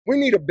We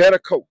need a better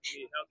coach.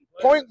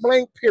 Point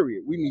blank,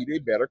 period. We need a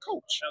better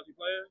coach.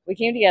 We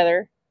came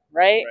together,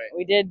 right?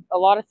 We did a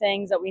lot of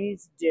things that we needed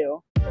to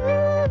do.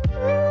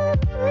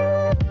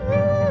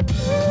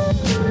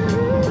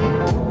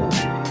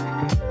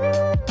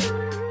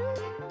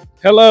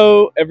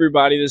 Hello,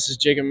 everybody. This is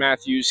Jacob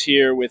Matthews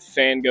here with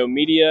Fango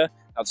Media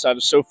outside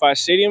of SoFi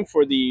Stadium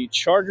for the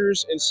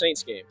Chargers and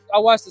Saints game. I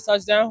watched the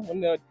touchdown when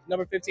the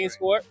number 15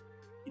 scored.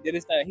 He did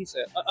his thing. He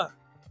said,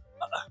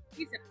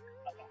 He said,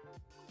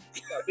 He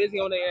got busy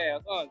on their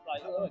ass.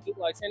 Do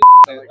like 10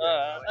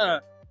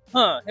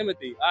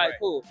 Timothy. All right,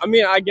 cool. I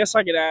mean, I guess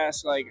I could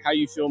ask, like, how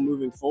you feel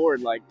moving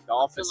forward. Like, the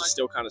offense is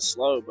still kind of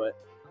slow, but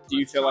do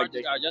you feel like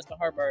they got Justin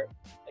Herbert,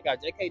 they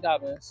got J.K.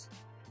 Dobbins,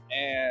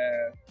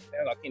 and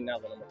they got Keenan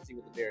Allen to see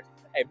with the Bears.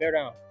 Hey, bear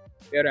down.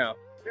 Bear down.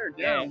 Bear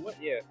down? What?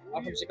 Yeah.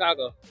 I'm from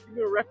Chicago. You've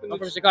been repping I'm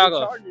from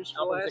Chicago. I'm from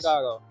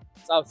Chicago.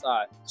 South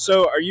side.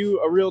 So, are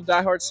you a real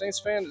diehard Saints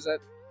fan? Is that?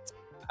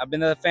 I've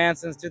been a fan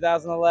since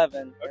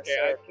 2011. Okay,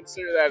 yes, I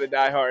consider that a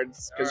diehard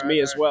because me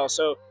as well.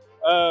 So,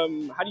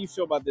 how do you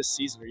feel about this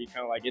season? Are you kind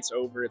of like it's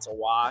over, it's a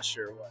wash,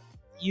 or what?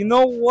 You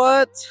know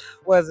what?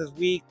 Was this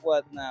week?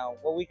 What now?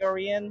 What week are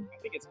we in? I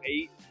think it's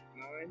 8,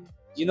 9.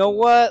 You know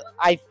what?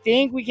 I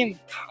think we can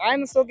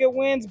kind of still get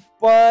wins,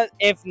 but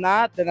if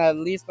not, then at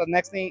least the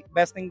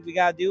best thing we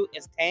gotta do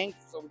is tank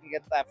so we can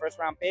get that first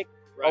round pick.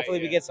 Right, hopefully,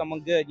 we get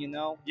someone good. You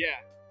know? Yeah.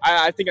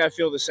 I think I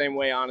feel the same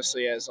way,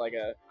 honestly, as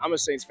I'm a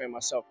Saints fan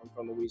myself. I'm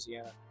from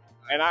Louisiana.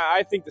 And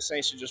I think the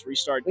Saints should just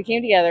restart. We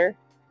came together,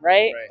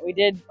 right? We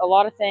did a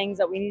lot of things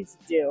that we needed to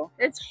do.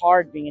 It's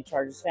hard being a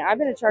Chargers fan. I've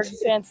been a Chargers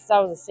fan since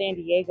I was a San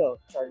Diego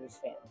Chargers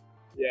fan.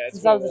 Yeah,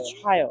 since I was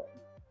a child.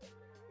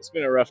 It's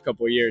been a rough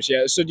couple of years,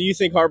 yeah. So do you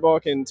think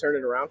Harbaugh can turn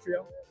it around for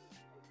you?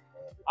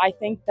 I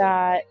think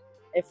that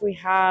if we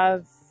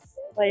have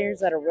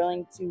players that are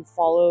willing to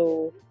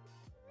follow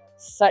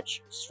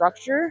such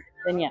structure,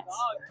 then yes.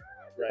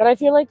 Right. But I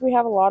feel like we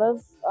have a lot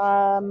of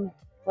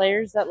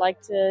players that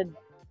like to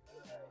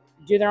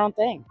do their own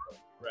thing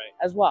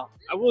as well.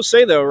 I will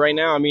say, though, right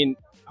now, I mean,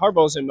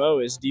 Harbaugh's MO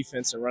is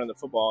defense and running the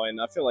football,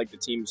 and I feel like the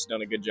team's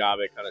done a good job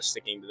at kind of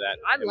sticking to that.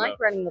 I like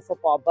running the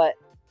football, but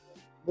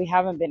we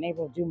haven't been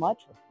able to do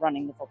much with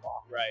running the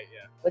football. Right,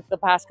 yeah. With the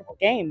past couple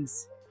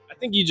games. I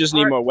think you just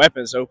need more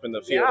weapons to open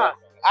the field. Yeah,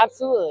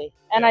 absolutely.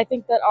 And I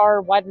think that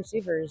our wide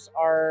receivers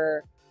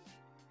a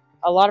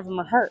lot of them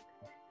are hurt.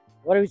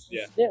 What are we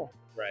supposed to do?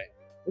 Right.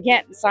 We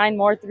can't sign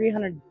more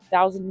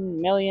 $300,000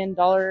 million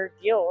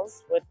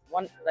deals with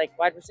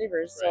wide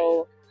receivers.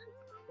 So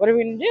what are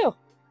we going to do?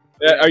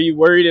 Are you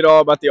worried at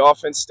all about the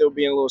offense still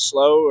being a little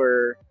slow,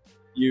 or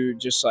you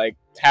just like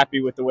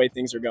happy with the way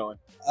things are going?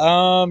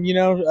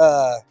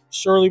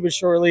 Surely but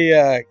surely,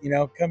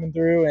 coming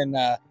through and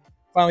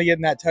finally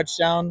getting that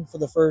touchdown for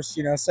the first,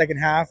 second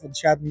half,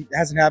 which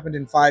hasn't happened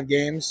in 5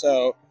 games.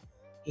 So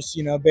just,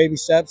 baby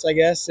steps, I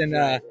guess.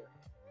 And,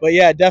 but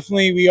yeah,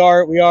 definitely we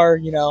are,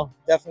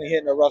 definitely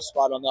hitting a rough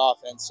spot on the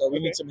offense. So we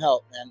need some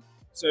help, man.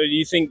 So are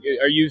you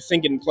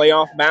thinking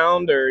playoff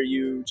bound, or are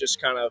you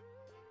just kind of,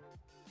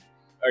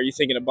 are you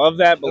thinking above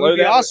that, below that? It would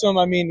be awesome.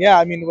 I mean,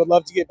 would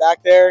love to get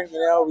back there.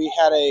 We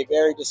had a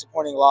very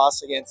disappointing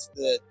loss against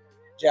the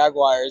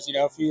Jaguars,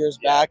 a few years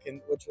back,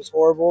 which was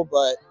horrible.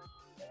 But,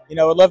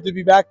 would love to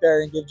be back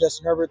there and give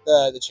Justin Herbert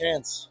the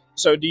chance.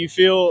 So are you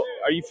feel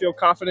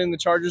confident in the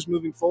Chargers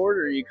moving forward,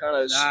 or are you kind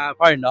of? Nah,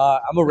 probably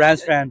not. I'm a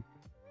Rams fan.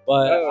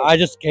 But I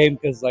just came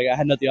because I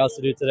had nothing else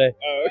to do today.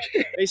 Oh,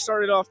 okay. They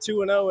started off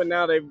 2-0, and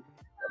now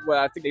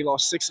I think they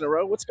lost 6 in a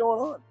row. What's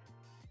going on?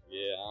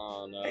 Yeah, I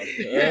don't know.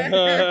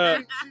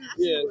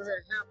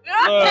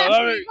 I'm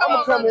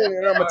gonna come in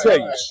and I'm gonna tell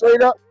you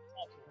straight up,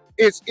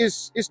 it's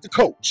the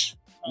coach.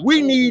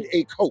 We need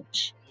a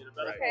coach.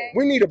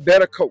 We need a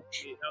better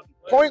coach.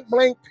 Point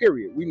blank,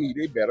 period. We need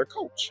a better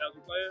coach.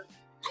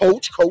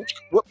 Coach.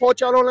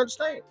 What y'all don't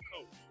understand?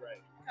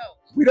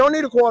 We don't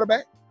need a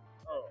quarterback.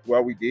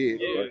 Well, we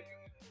did,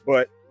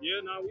 but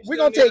we're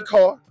going to take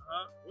Carr,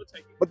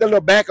 but the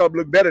little backup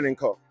look better than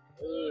Carr.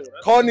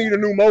 Carr need a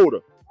new motor.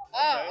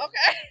 Oh,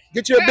 okay.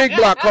 Get you a big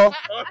block, Carr.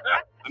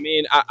 I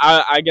mean,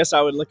 I guess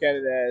I would look at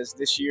it as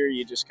this year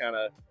you just kind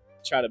of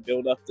try to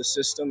build up the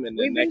system, and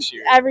then next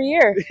year. Every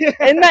year.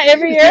 Isn't that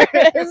every year?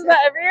 Isn't that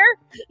every year?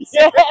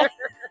 Yeah.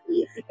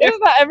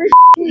 Isn't that every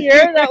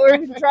year that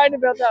we're trying to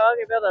build up?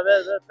 Okay, build up.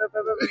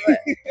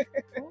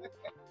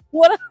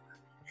 What?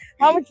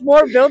 How much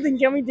more building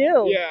can we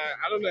do? Yeah,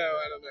 I don't know.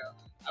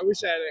 I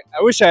wish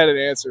I had an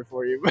answer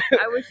for you. But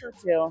I wish so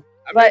too.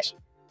 But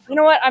you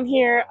know what? I'm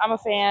here. I'm a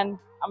fan.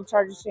 I'm a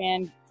Chargers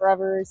fan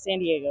forever. San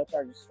Diego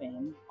Chargers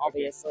fan,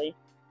 obviously.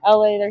 Okay.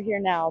 LA, they're here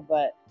now,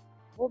 but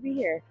we'll be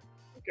here.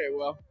 Okay,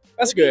 well,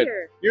 that's good.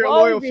 You're a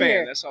loyal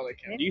fan. That's all that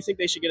counts. Do you think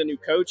they should get a new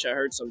coach? I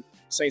heard some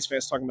Saints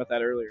fans talking about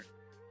that earlier.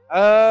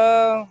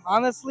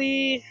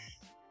 Honestly,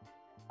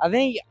 I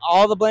think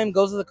all the blame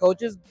goes to the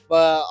coaches,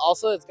 but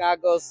also it's got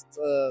to go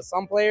to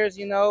some players,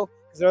 because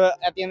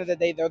at the end of the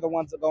day, they're the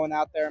ones that are going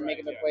out there and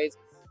making the plays.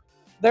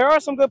 There are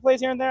some good plays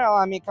here and there.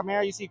 I mean,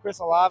 Kamara, you see Chris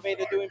Olave,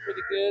 they're doing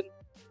pretty good.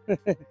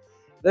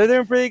 They're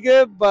doing pretty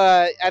good,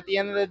 but at the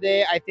end of the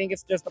day, I think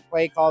it's just the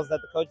play calls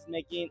that the coach is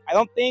making. I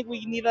don't think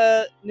we need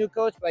a new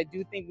coach, but I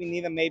do think we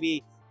need to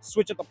maybe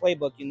switch up the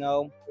playbook, you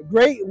know? A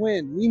great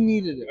win. We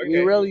needed it. We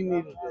Okay. really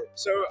needed it.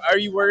 So, are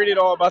you worried at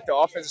all about the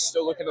offense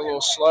still looking a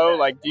little slow?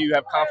 Like, do you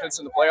have confidence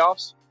in the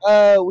playoffs?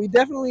 We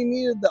definitely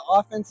needed the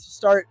offense to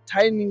start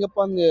tightening up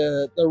on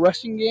the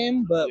rushing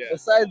game, but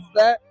besides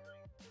that,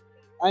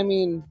 I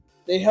mean,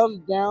 they held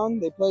it down.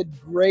 They played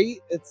great.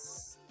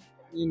 It's,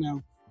 you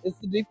know, it's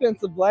the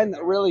defensive line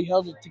that really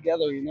held it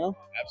together, you know?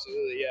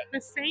 Absolutely, yeah. The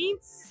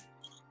Saints,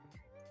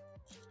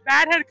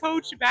 bad head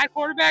coach, bad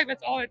quarterback,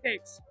 that's all it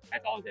takes.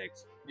 That's all it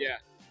takes. Yeah.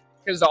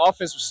 Because the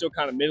offense was still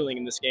kind of middling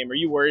in this game. Are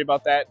you worried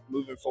about that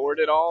moving forward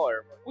at all?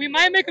 Or We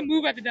might make a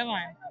move at the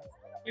deadline.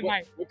 We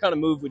might. What kind of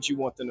move would you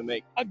want them to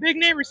make? A big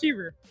name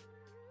receiver.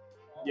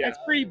 Yeah. That's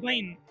pretty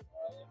blatant.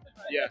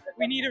 Yeah.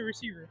 We need a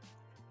receiver.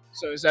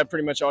 So is that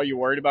pretty much all you're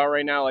worried about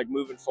right now, like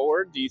moving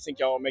forward? Do you think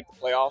y'all will make the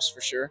playoffs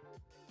for sure?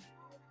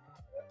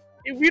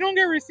 If we don't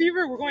get a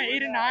receiver, we're going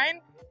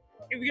 8-9.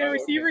 If we get a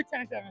receiver,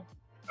 10-7.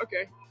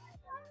 Okay.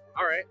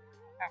 All right.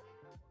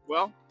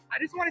 Well, I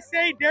just want to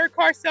say Derek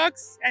Carr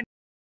sucks and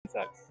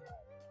sucks.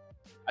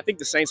 I think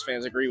the Saints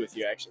fans agree with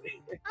you,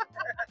 actually.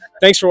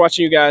 Thanks for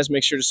watching, you guys.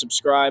 Make sure to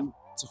subscribe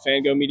to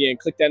Fango Media and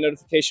click that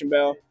notification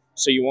bell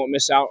so you won't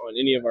miss out on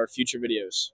any of our future videos.